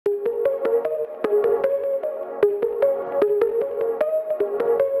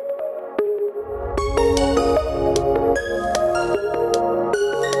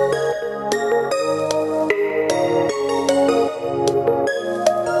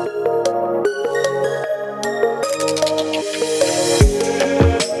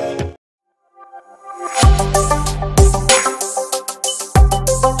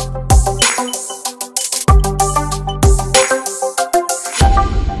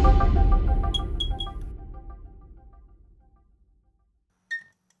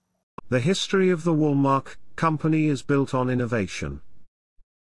The history of the Woolmark Company is built on innovation.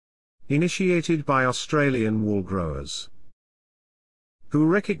 Initiated by Australian wool growers, who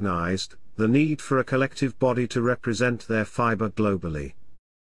recognized the need for a collective body to represent their fiber globally.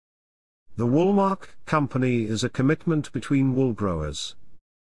 The Woolmark Company is a commitment between wool growers,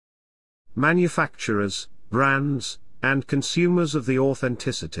 manufacturers, brands, and consumers of the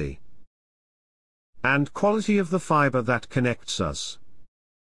authenticity and quality of the fiber that connects us.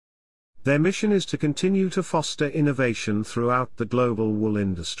 Their mission is to continue to foster innovation throughout the global wool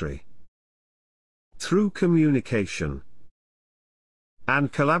industry. Through communication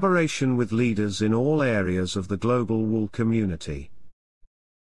and collaboration with leaders in all areas of the global wool community,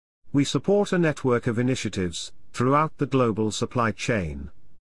 we support a network of initiatives throughout the global supply chain.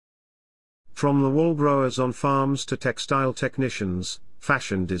 From the wool growers on farms to textile technicians,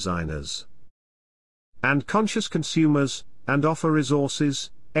 fashion designers, and conscious consumers, and offer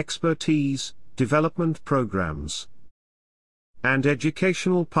resources, expertise, development programs, and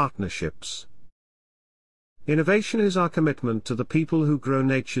educational partnerships. Innovation is our commitment to the people who grow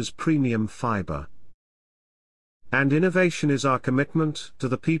nature's premium fiber. And innovation is our commitment to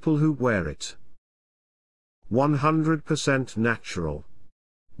the people who wear it. 100% natural,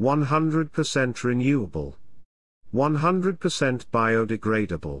 100% renewable, 100%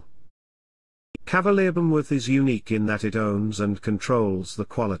 biodegradable. Cavalier Bumworth is unique in that it owns and controls the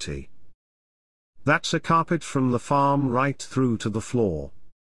quality. That's a carpet from the farm right through to the floor.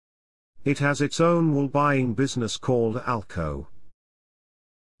 It has its own wool buying business called Alco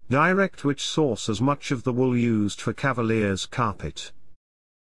Direct, which sources much of the wool used for Cavalier's carpet.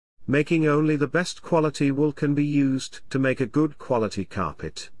 Making only the best quality wool can be used to make a good quality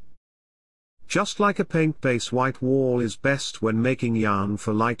carpet. Just like a paint base, white wall is best when making yarn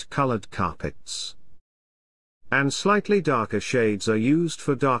for light-colored carpets. And slightly darker shades are used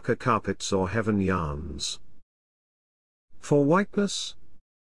for darker carpets or heaven yarns. For whiteness,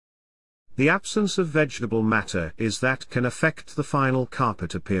 the absence of vegetable matter is that can affect the final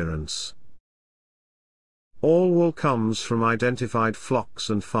carpet appearance. All wool comes from identified flocks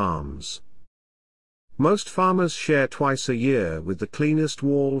and farms. Most farmers share twice a year with the cleanest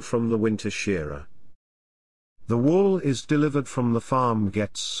wool from the winter shearer. The wool is delivered from the farm,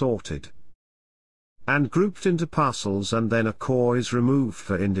 gets sorted and grouped into parcels, and then a core is removed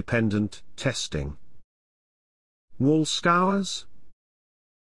for independent testing. Wool scours,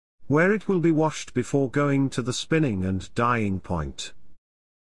 where it will be washed before going to the spinning and dyeing point.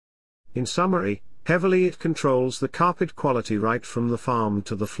 In summary, heavily it controls the carpet quality right from the farm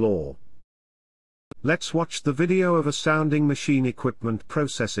to the floor. Let's watch the video of Astounding Machine Equipment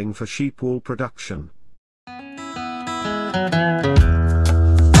Processing for sheep wool production.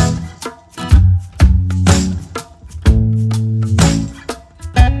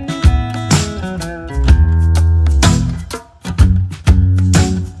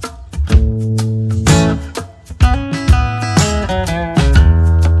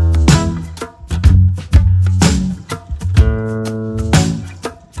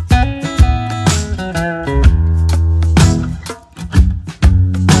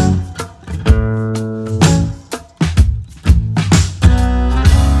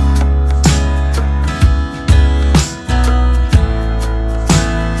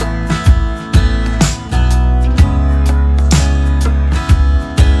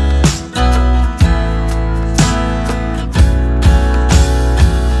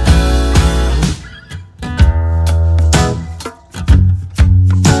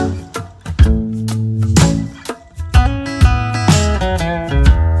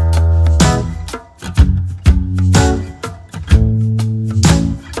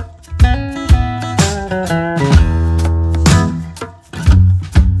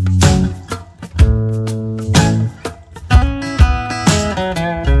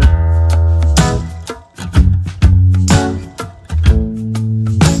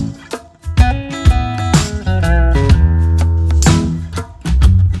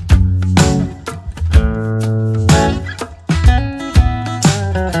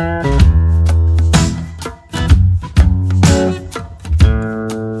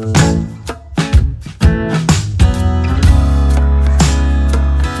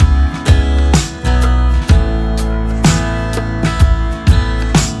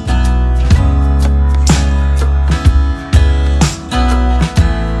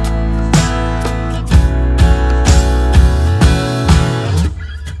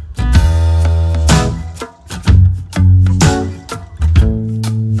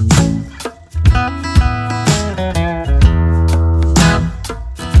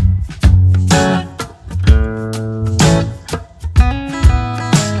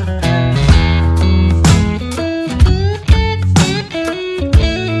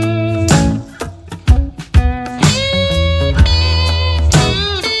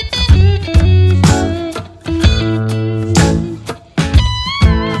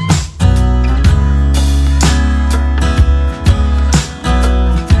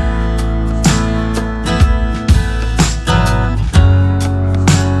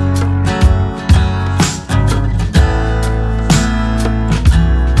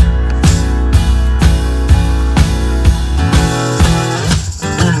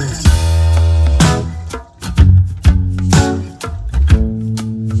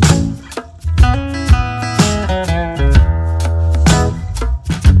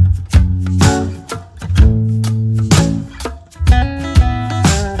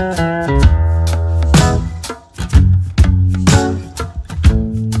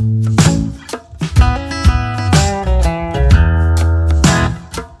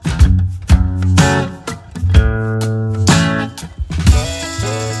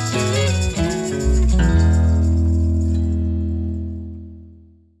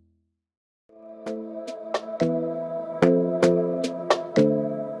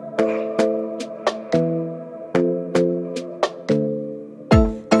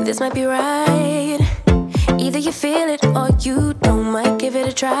 might be right. Either you feel it or you don't. Might give it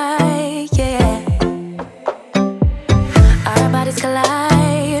a try, yeah. Our bodies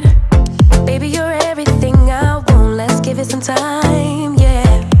collide. Baby, you're everything I want. Let's give it some time,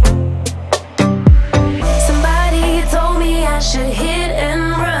 yeah. Somebody told me I should hit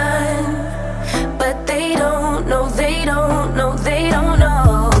and run, but they don't know, they don't know, they don't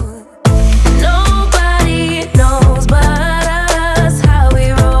know. Nobody knows but us how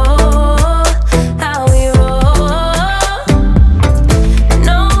we roll, how we roll.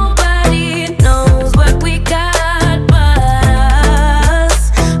 Nobody knows what we got but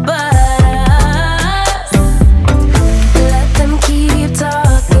us, but us. Let them keep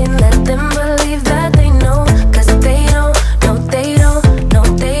talking, let them believe that they know, 'cause they don't, no they don't, no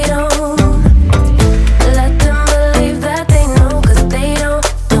they don't. Let them believe that they know, 'cause they don't,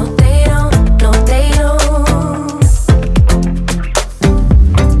 no they don't, no they don't.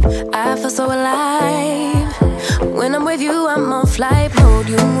 I feel so alive. When I'm with you, I'm on flight mode.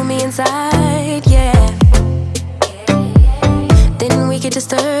 You move me inside, yeah. Then we get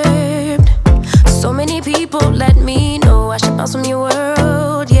disturbed. So many people let me know I should bounce from your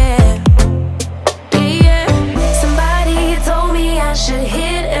world, yeah. Yeah. Somebody told me I should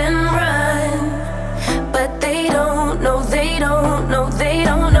hit and run, but they don't know, they don't know, they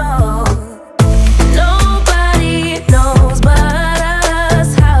don't know. Nobody knows but us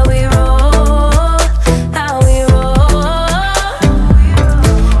how we roll, how we roll.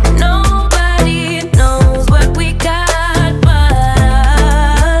 Nobody knows what we got but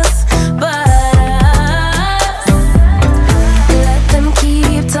us, but us. Let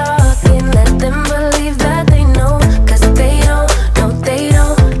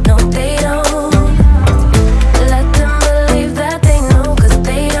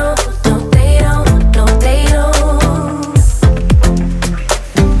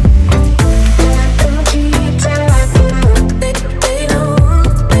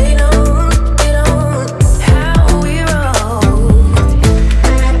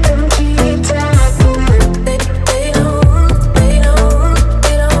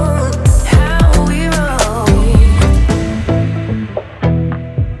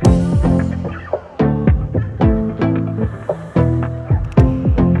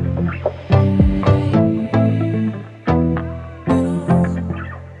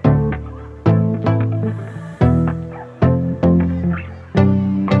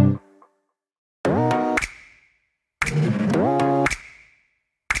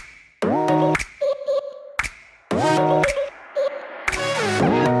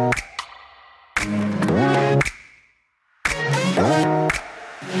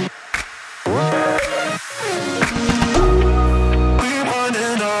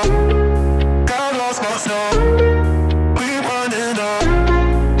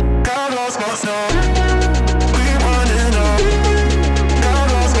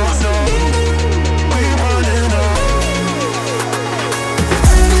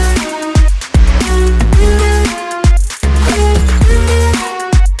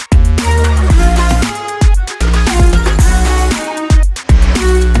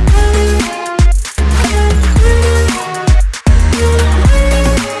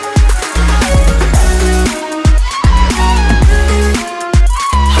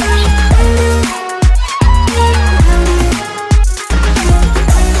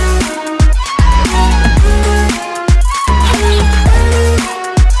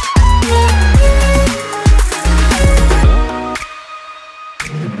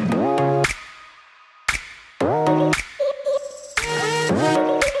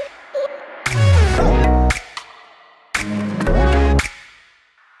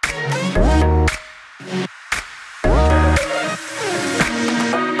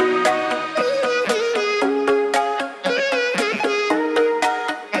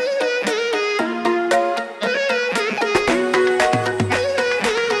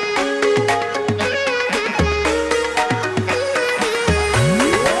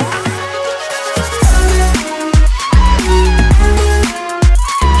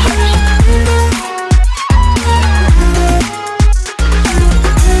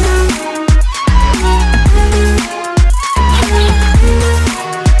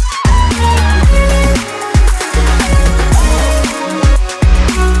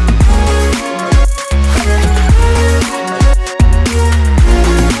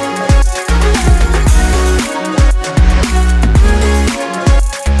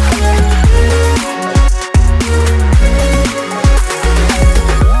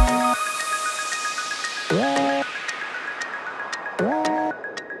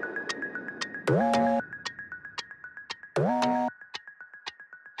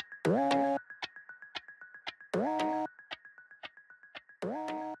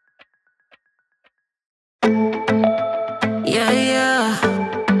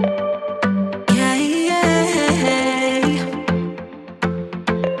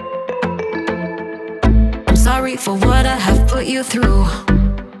you through.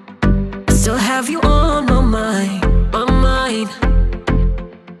 I still have you on my mind, my mind.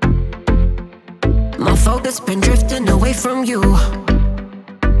 My focus been drifting away from you.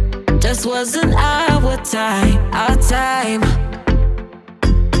 Just wasn't our time, our time.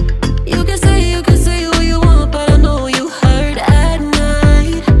 You can say what you want, but I know you hurt at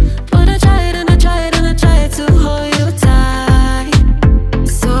night. But I tried and I tried and I tried to hold you tight.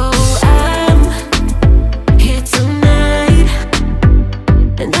 So I'm here tonight,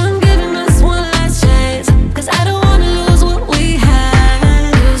 and I'm giving us one last chance, 'cause I don't wanna lose what we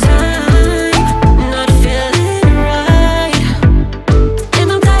had. 'Cause I'm not feeling right, and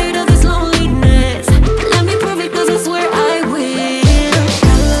I'm tired of this loneliness. Let me prove it, 'cause I swear I will.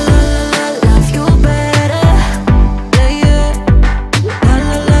 Love you better, yeah, yeah.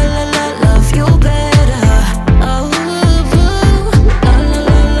 Love you better, oh, love you better,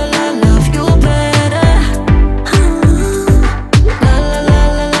 love you better,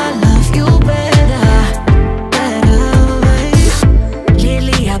 better.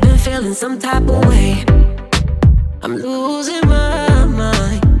 Lately I've been feeling some type of way. I'm losing my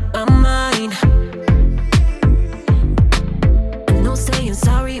mind, my mind. I know saying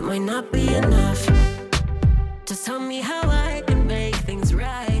sorry might not be enough. Just tell me how I can make things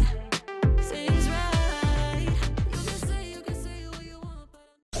right. Things right. You can say what you want, but